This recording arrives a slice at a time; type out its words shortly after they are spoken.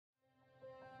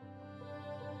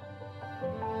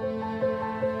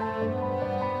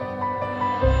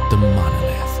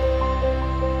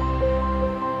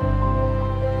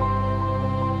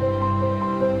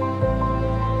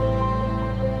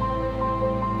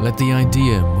Let the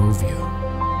idea move you.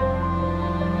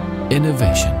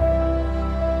 Innovation,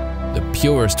 the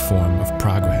purest form of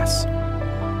progress.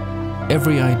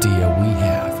 Every idea we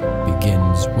have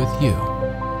begins with you.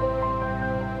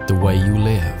 The way you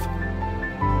live,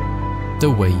 the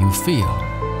way you feel,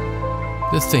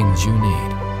 the things you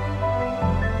need,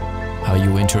 how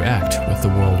you interact with the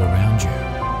world around you.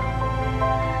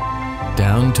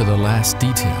 Down to the last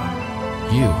detail,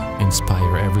 you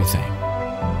inspire everything.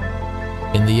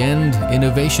 In the end,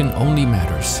 innovation only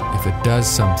matters if it does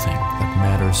something that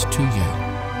matters to you.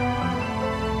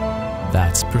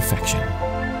 That's perfection.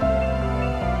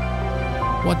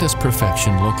 What does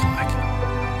perfection look like?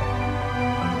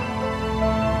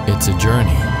 It's a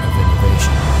journey of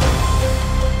innovation.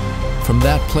 From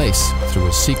that place, through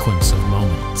a sequence of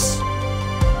moments,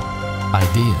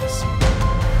 ideas,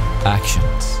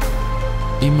 actions,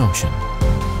 emotion,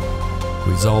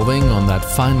 resolving on that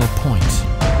final point.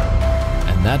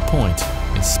 And that point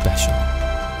is special.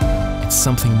 It's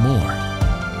something more,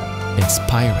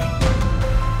 inspiring.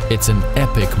 It's an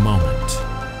epic moment.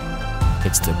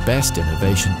 It's the best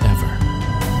innovation ever.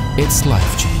 It's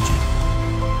life-changing.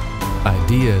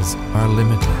 Ideas are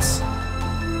limitless.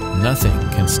 Nothing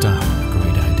can stop a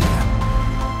great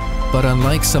idea. But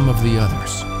unlike some of the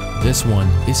others, this one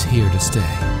is here to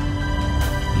stay,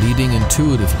 leading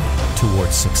intuitively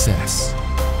towards success,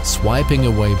 swiping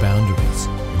away boundaries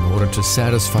in order to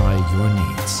satisfy your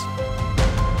needs.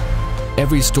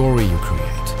 Every story you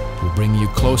create will bring you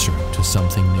closer to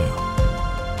something new,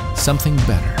 something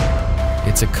better.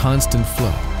 It's a constant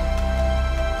flow.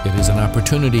 It is an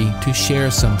opportunity to share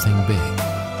something big,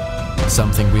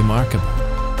 something remarkable,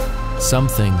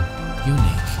 something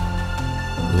unique.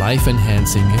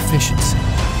 Life-enhancing efficiency.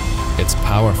 It's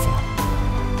powerful.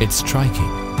 It's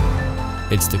striking.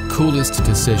 It's the coolest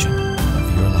decision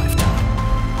of your lifetime.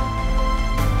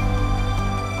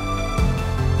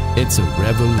 It's a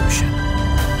revolution.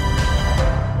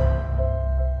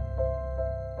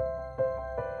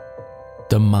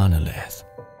 The Monolith.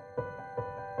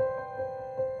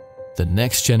 The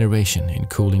next generation in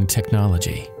cooling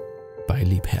technology by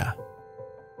Liebherr.